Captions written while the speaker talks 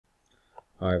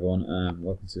Hi everyone,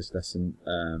 welcome to this lesson.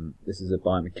 This is a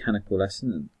biomechanical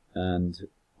lesson and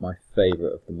my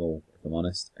favourite of them all, if I'm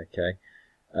honest. Okay,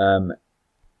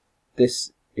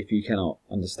 if you cannot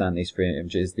understand these three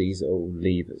images, these are all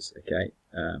levers. Okay,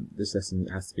 this lesson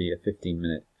has to be a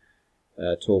 15-minute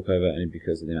talk over only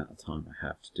because of the amount of time I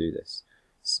have to do this.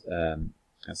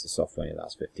 As the software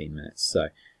allows 15 minutes. So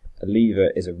a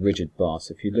lever is a rigid bar.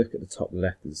 So if you look at the top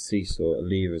left of the seesaw, a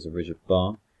lever is a rigid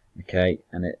bar. Okay,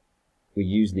 and we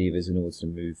use levers in order to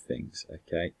move things.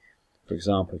 Okay, for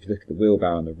example, if you look at the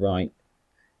wheelbarrow on the right,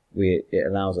 it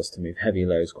allows us to move heavy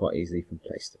loads quite easily from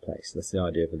place to place. That's the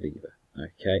idea of a lever.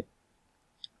 Okay,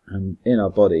 and in our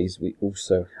bodies we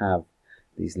also have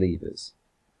these levers.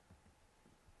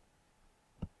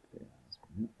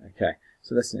 Okay,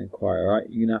 so let's inquire. Right,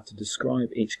 you're gonna have to describe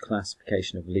each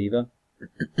classification of lever,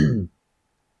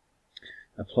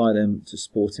 apply them to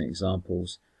sporting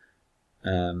examples,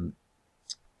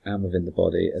 and within the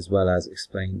body, as well as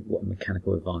explain what a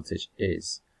mechanical advantage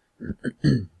is.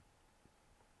 Okay,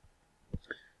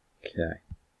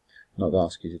 I'm not going to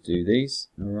ask you to do these,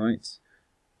 alright,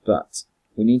 but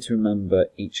we need to remember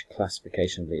each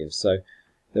classification of levers. So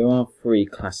there are three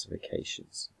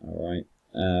classifications, alright.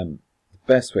 The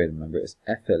best way to remember it is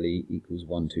FLE equals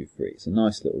 1, 2, 3. It's a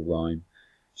nice little rhyme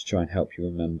to try and help you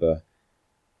remember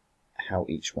how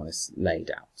each one is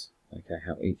laid out, okay,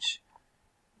 how each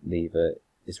lever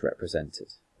is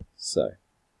represented. So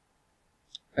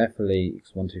FLE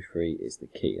equals 1, 2, 3 is the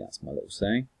key. That's my little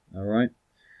saying. Alright.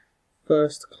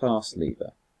 First class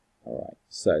lever. Alright,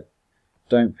 so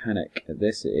don't panic at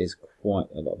this. It is quite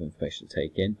a lot of information to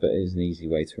take in, but it is an easy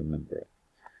way to remember it.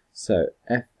 So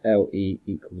FLE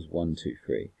equals 1, 2,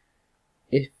 3.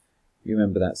 If you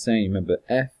remember that saying, remember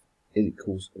F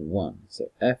equals 1.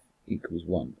 So F equals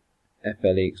 1.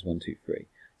 FLE equals 1, 2, 3.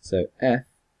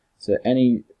 So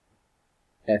any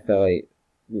FLE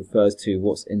refers to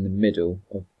what's in the middle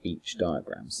of each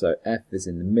diagram. So F is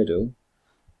in the middle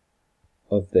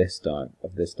of this diagram,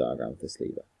 of this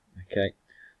lever. Okay,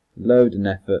 load and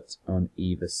effort are on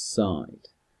either side.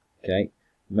 Okay,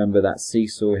 remember that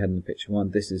seesaw we had in the picture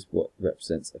 1. This is what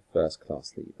represents a first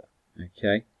class lever.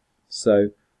 Okay,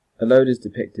 so a load is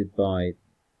depicted by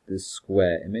the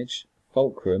square image.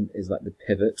 Fulcrum is like the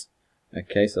pivot.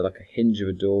 Okay, so like a hinge of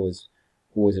a door is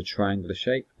always a triangular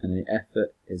shape, and the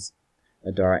effort is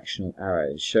a directional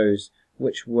arrow. It shows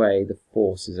which way the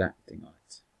force is acting on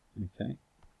it. Okay.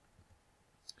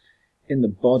 In the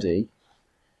body,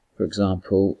 for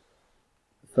example,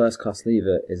 the first class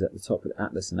lever is at the top of the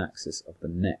atlas and axis of the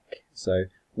neck. So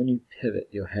when you pivot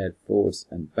your head forwards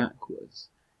and backwards,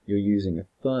 you're using a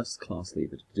first class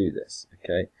lever to do this.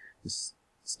 Okay. The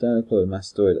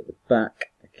sternocleidomastoid at the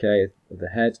back, okay, of the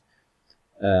head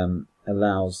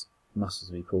allows muscles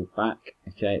to be pulled back,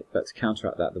 okay, but to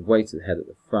counteract that, the weight of the head at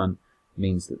the front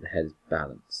means that the head is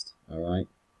balanced. Alright,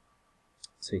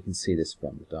 so you can see this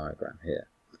from the diagram here.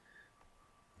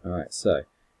 Alright, so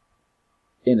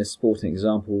in a sporting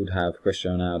example, we'd have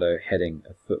Cristiano Ronaldo heading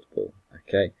a football.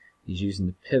 Okay, he's using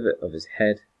the pivot of his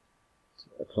head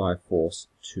to apply force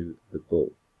to the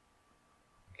ball.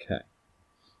 Okay,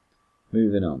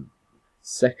 moving on,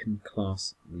 second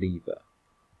class lever.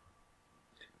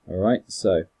 Alright,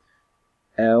 so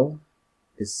L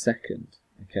is second.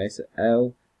 Okay, so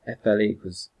FLE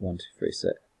equals 1, 2, 3. So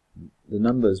the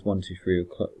numbers 1, 2, 3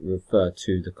 refer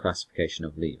to the classification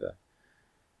of lever.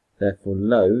 Therefore,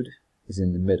 load is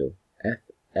in the middle.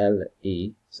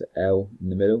 FLE, so L in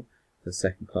the middle, for the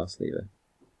second class lever.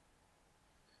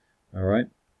 Alright,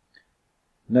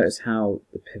 notice how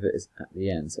the pivot is at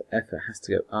the end. So effort has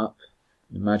to go up.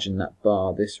 Imagine that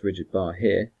bar, this rigid bar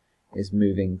here, is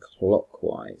moving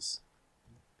clockwise.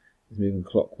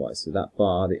 So that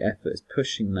bar, the effort is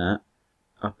pushing that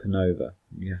up and over.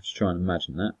 You have to try and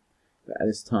imagine that. But at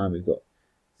this time we've got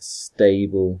a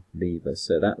stable lever,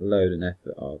 so that load and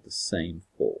effort are the same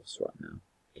force right now,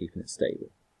 keeping it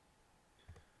stable.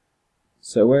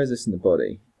 So where is this in the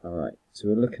body? Alright, so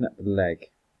we're looking at the leg.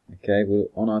 Okay, we're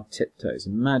on our tiptoes.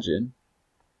 Imagine,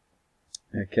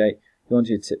 okay, go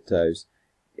onto your tiptoes.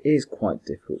 It is quite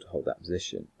difficult to hold that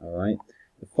position. Alright,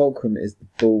 the fulcrum is the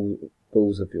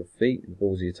balls of your feet, the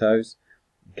balls of your toes.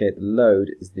 Okay, the load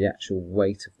is the actual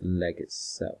weight of the leg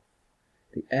itself.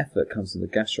 The effort comes from the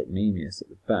gastrocnemius at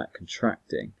the back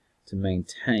contracting to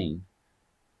maintain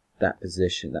that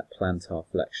position, that plantar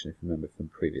flexion, if you remember from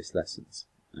previous lessons.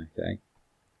 Okay,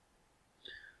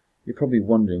 you're probably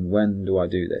wondering, when do I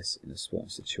do this in a sporting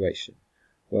situation?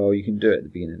 Well, you can do it at the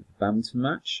beginning of the badminton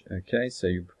match. Okay, so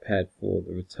you're prepared for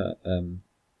the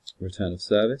return of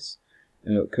service.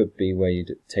 And it could be where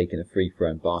you're taking a free throw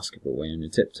in basketball, where you're on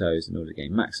your tiptoes in order to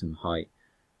gain maximum height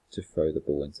to throw the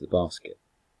ball into the basket.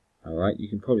 Alright, you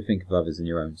can probably think of others in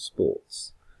your own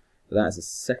sports. But that is a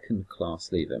second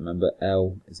class lever. Remember,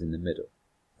 L is in the middle.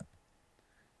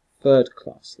 Third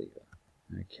class lever.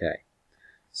 Okay,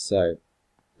 so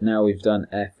now we've done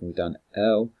F and we've done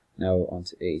L, now we're on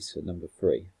to E, so number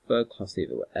 3. Third class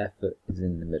lever where effort is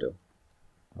in the middle.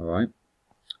 Alright,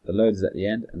 the load is at the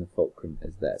end and the fulcrum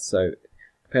is there. So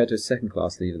compared to a second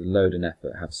class lever, the load and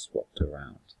effort have swapped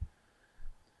around.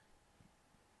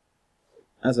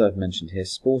 As I've mentioned here,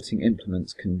 sporting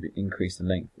implements can increase the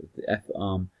length of the effort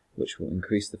arm, which will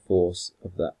increase the force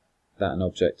of that an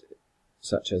object,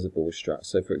 such as a ball struck.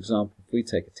 So for example, if we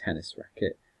take a tennis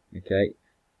racket, okay,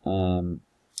 and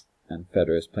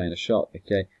Federer is playing a shot,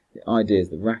 okay, the idea is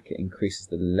the racket increases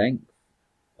the length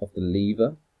of the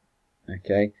lever,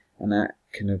 okay, and that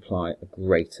can apply a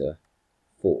greater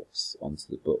force onto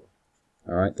the ball.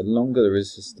 Alright, the longer the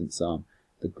resistance arm,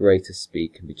 the greater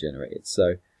speed can be generated.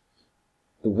 So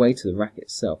the weight of the racket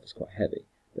itself is quite heavy,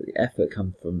 but the effort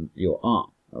comes from your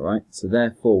arm. Alright, so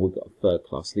therefore we've got a third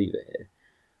class lever here.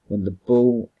 When the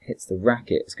ball hits the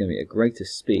racket, it's going to be at a greater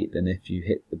speed than if you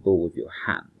hit the ball with your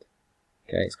hand.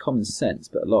 Okay, it's common sense,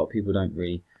 but a lot of people don't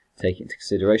really take it into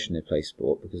consideration when they play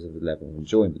sport because of the level of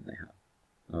enjoyment they have.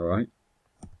 Alright.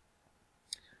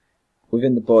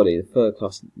 Within the body, the third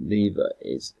class lever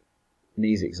is, an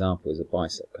easy example is a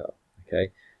bicep curl.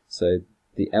 Okay, so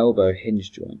the elbow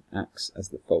hinge joint acts as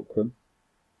the fulcrum,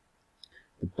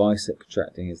 the bicep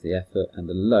contracting is the effort, and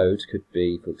the load could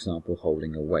be, for example,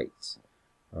 holding a weight.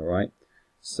 Alright,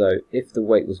 so if the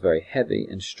weight was very heavy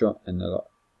and strong, and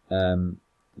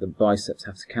the biceps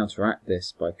have to counteract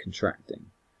this by contracting,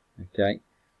 okay,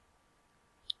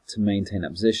 to maintain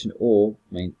that position, or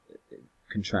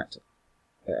contract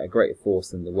at a greater force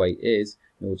than the weight is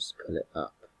in order to pull it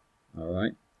up.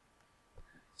 Alright,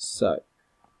 so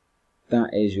that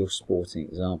is your sporting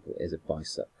example, is a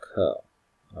bicep curl.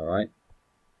 Alright.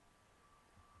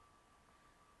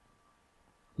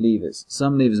 Levers.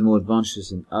 Some levers are more advantageous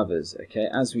than others. Okay,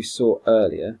 as we saw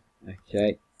earlier,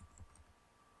 okay,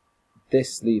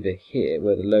 this lever here,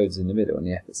 where the load's in the middle and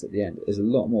the effort's at the end, is a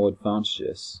lot more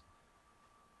advantageous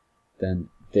than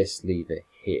this lever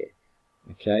here.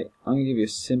 Okay, I'm going to give you a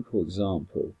simple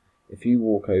example. If you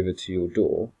walk over to your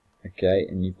door, okay,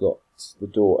 and you've got the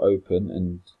door open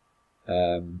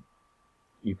and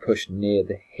you push near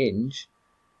the hinge,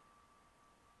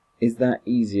 is that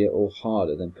easier or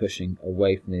harder than pushing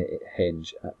away from the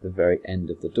hinge at the very end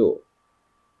of the door?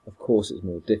 Of course it's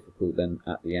more difficult than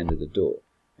at the end of the door,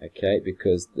 okay,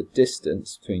 because the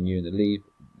distance between you and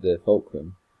the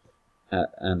fulcrum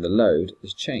and the load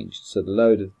has changed. So the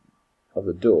load of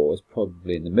the door is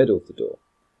probably in the middle of the door.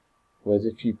 Whereas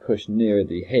if you push nearer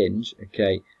the hinge,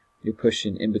 okay, you're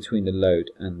pushing in between the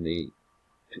load and the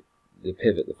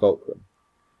pivot, the fulcrum.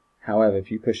 However,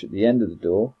 if you push at the end of the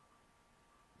door,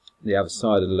 the other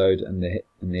side of the load and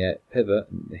the pivot,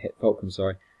 and the fulcrum,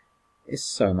 sorry, is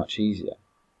so much easier.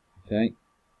 Okay.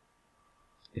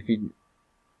 If you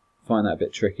find that a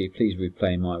bit tricky, please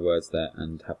replay my words there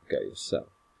and have a go yourself.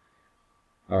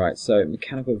 Alright, so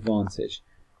mechanical advantage,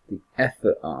 the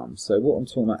effort arm. So what I'm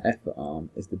talking about effort arm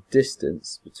is the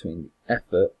distance between the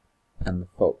effort and the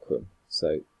fulcrum.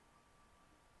 So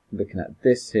looking at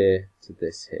this here to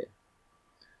this here.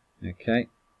 Okay,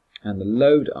 and the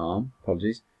load arm,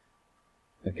 apologies,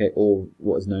 okay, or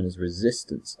what is known as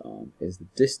resistance arm, is the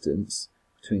distance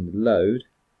between the load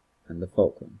and the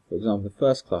fulcrum. For example,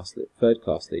 the third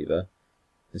class lever,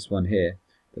 this one here,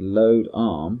 the load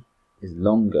arm is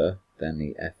longer than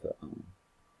the effort arm.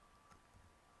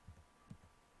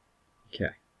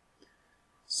 Okay,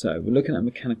 so we're looking at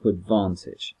mechanical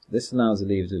advantage. This allows the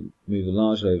lever to move a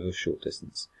large load over a short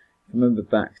distance. If you remember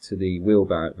back to the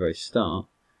wheelbarrow at the very start,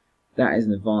 that is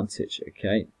an advantage.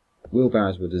 Okay,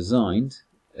 wheelbarrows were designed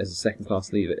as a second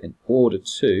class lever in order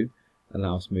to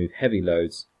allow us to move heavy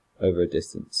loads over a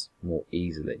distance more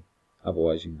easily.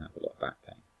 Otherwise you can have a lot of back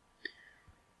pain.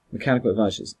 Mechanical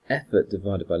advantage is effort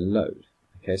divided by load.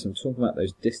 Okay, so I'm talking about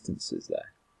those distances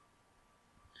there.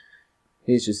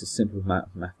 Here's just a simple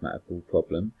mathematical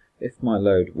problem. If my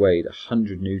load weighed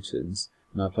 100 newtons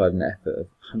and I applied an effort of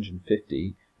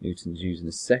 150 newtons using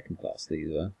a second class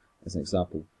lever, as an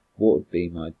example, what would be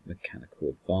my mechanical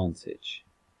advantage?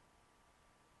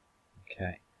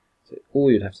 Okay, so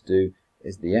all you'd have to do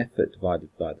is the effort divided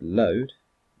by the load,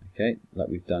 okay, like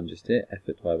we've done just here,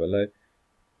 effort divided by load.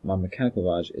 My mechanical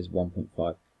advantage is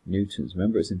 1.5 newtons.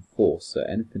 Remember, it's in force, so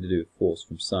anything to do with force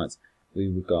from science we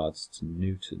regards to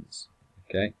newtons.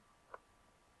 Okay.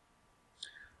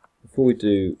 Before we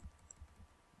do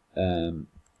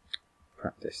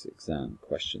practice exam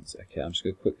questions, okay, I'm just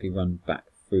going to quickly run back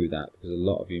through that because a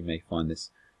lot of you may find this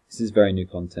is very new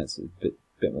content, so it's a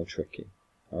bit more tricky.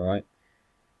 Alright?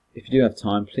 If you do have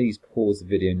time, please pause the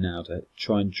video now to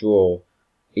try and draw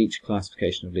each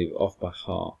classification of lever off by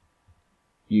heart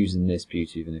using this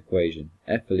beauty of an equation.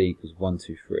 FL equals 1,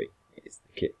 2, 3 is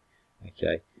the key.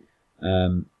 Okay.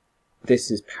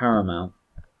 This is paramount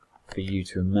for you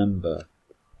to remember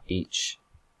each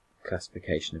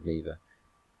classification of lever.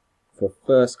 For a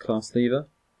first class lever,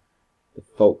 the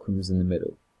fulcrum is in the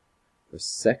middle. For a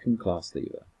second class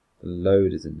lever, the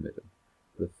load is in the middle.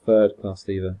 For the third class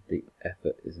lever, the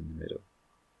effort is in the middle.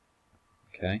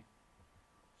 Okay?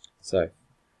 So,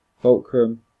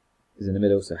 fulcrum is in the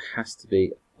middle, so it has to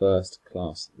be a first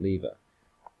class lever.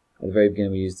 At the very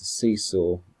beginning we used the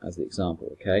seesaw as the example,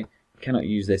 okay? You cannot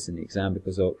use this in the exam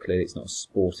because clearly it's not a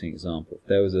sporting example. If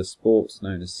there was a sport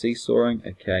known as seesawing,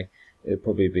 okay, it would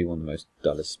probably be one of the most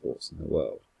dullest sports in the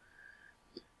world.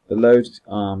 The load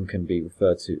arm can be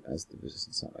referred to as the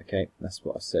resistance arm, okay? That's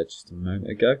what I said just a moment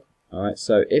ago. Alright,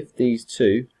 so if these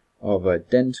two are of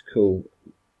identical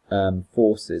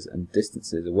forces and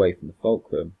distances away from the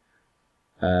fulcrum,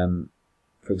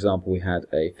 for example, we had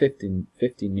a 50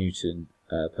 Newton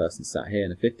person sat here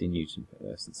and a 50 Newton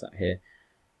person sat here,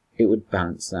 it would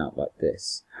balance out like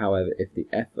this. However, if the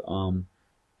effort arm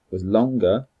was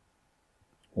longer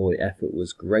or the effort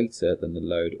was greater than the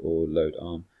load or load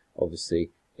arm,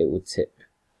 obviously it would tip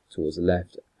towards the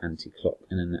left in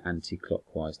an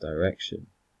anti-clockwise direction.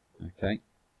 Okay.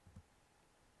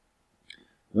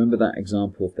 Remember that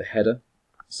example of the header?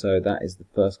 So that is the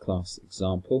first class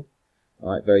example.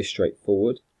 Alright, very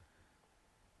straightforward.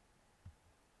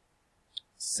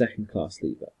 Second class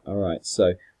lever. Alright,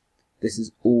 so this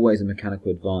is always a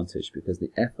mechanical advantage because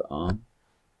the effort arm,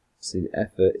 see the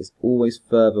effort is always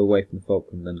further away from the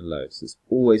fulcrum than the load, so it's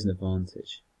always an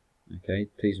advantage. Okay,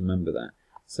 please remember that.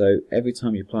 So every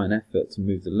time you apply an effort to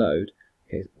move the load,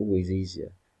 okay, it's always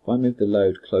easier. If I move the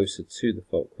load closer to the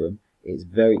fulcrum, it's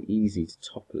very easy to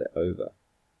topple it over.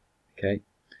 Okay.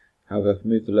 However, if I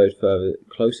move the load further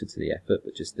closer to the effort,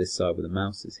 but just this side where the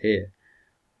mouse is here,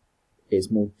 it's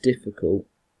more difficult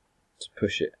to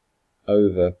push it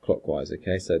over clockwise.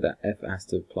 Okay, so that effort has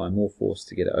to apply more force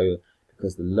to get it over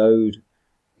because the load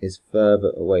is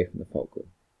further away from the fulcrum.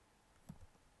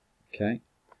 Okay,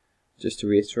 just to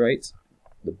reiterate,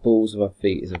 the balls of our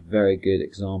feet is a very good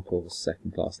example of a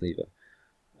second class lever.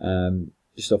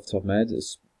 Just off the top of my head,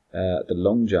 the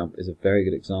long jump is a very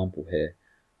good example here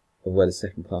of where the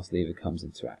second class lever comes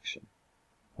into action.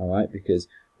 Alright, because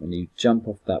when you jump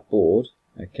off that board,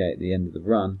 okay, at the end of the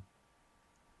run,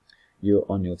 you're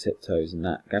on your tiptoes, and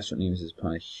that gastrocnemius is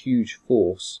applying a huge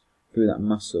force through that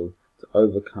muscle to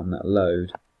overcome that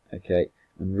load, okay,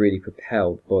 and really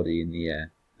propel the body in the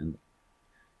air. And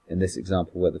in this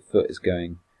example, where the foot is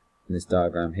going, in this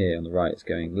diagram here on the right, it's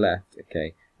going left,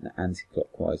 okay, in an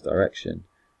anti-clockwise direction,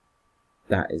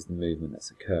 that is the movement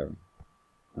that's occurring.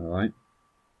 Alright?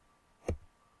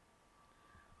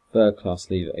 Third class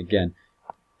lever, again,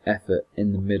 effort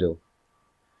in the middle.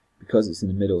 Because it's in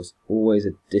the middle, it's always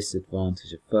a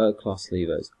disadvantage. A third class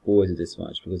lever is always a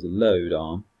disadvantage because the load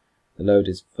arm, the load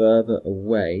is further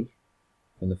away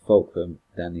from the fulcrum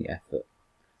than the effort.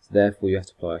 So therefore you have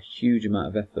to apply a huge amount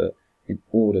of effort in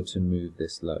order to move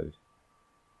this load.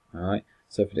 Alright,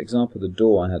 so for example the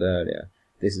door I had earlier,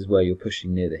 this is where you're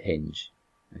pushing near the hinge,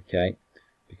 okay,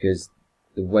 because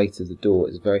the weight of the door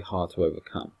is very hard to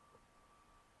overcome.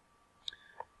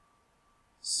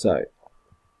 So,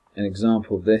 an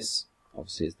example of this,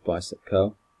 obviously, is the bicep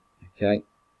curl. Okay.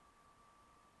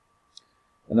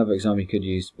 Another example you could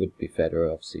use would be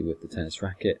Federer, obviously, with the tennis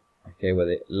racket. Okay, where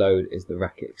the load is the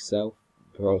racket itself,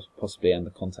 possibly, and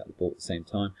the contact of the ball at the same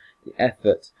time. The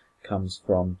effort comes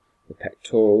from the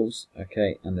pectorals,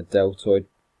 okay, and the deltoid,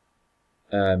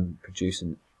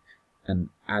 producing an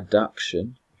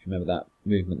adduction. If you remember that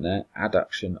movement there,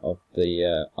 adduction of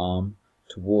the arm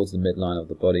towards the midline of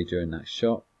the body during that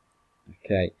shot.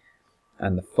 Okay,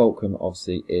 and the fulcrum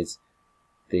obviously is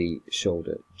the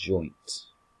shoulder joint.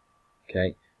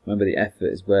 Okay, remember the effort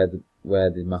is where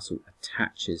the muscle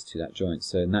attaches to that joint.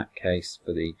 So in that case,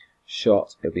 for the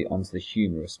shot, it'll be onto the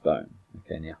humerus bone,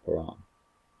 okay, in the upper arm.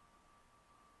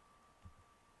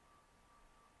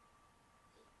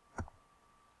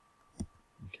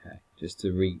 Okay, just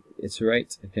to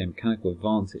reiterate, okay, mechanical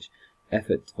advantage,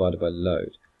 effort divided by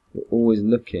load. We're always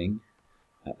looking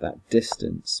at that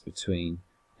distance between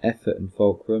effort and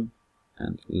fulcrum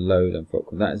and load and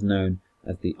fulcrum. That is known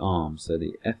as the arm. So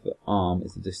the effort arm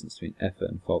is the distance between effort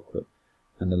and fulcrum,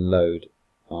 and the load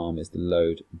arm is the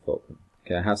load and fulcrum.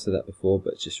 Okay, I have said that before,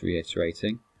 but just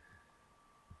reiterating.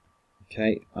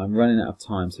 Okay, I'm running out of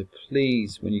time, so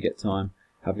please, when you get time,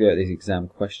 have a go at these exam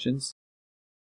questions.